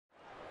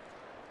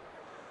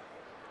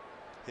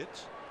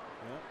Hits.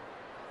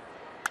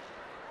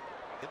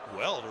 Hit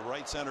well to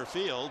right center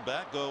field.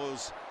 Back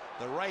goes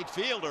the right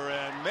fielder,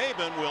 and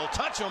Maybin will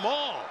touch them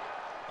all.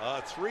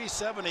 A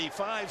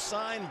 375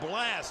 sign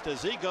blast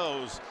as he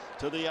goes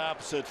to the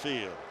opposite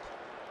field.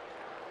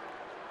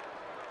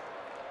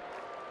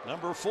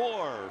 Number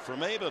 4 for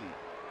Maybin.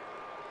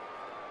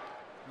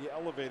 You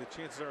elevate it,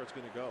 chances are it's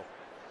going to go.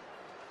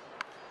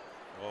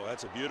 Oh,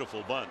 that's a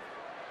beautiful bunt.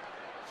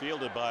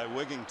 Fielded by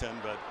Wigington,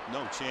 but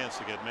no chance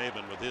to get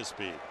Maybin with his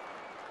speed.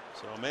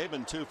 So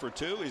Maybin 2 for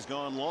 2. He's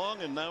gone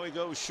long, and now he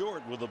goes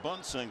short with a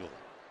bunt single.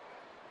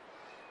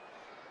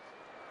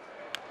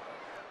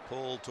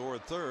 Pulled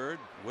toward third.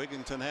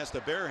 Wigington has to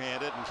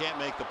barehand it and can't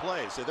make the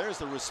play. So there's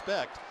the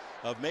respect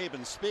of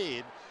Maybin's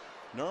speed.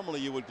 Normally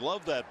you would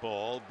glove that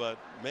ball, but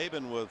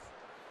Maybin with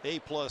A+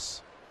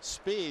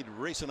 speed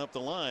racing up the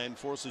line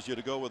forces you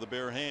to go with a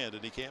bare hand,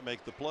 and he can't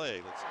make the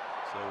play.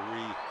 So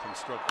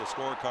reconstruct the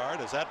scorecard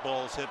as that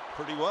ball's hit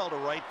pretty well to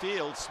right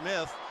field.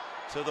 Smith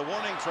to the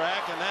warning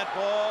track, and that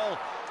ball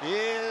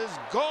is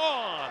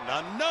gone.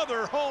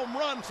 Another home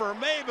run for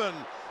Maybin.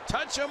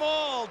 Touch 'em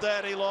all,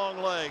 Daddy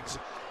Longlegs.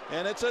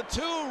 And it's a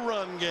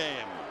 2-run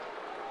game.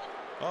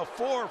 A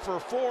 4 for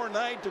 4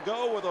 night to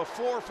go with a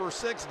 4 for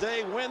 6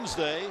 day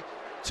Wednesday.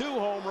 2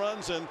 home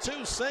runs and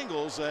 2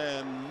 singles,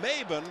 and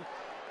Maybin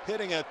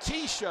hitting a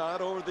tee shot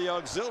over the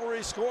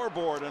auxiliary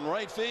scoreboard in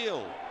right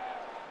field.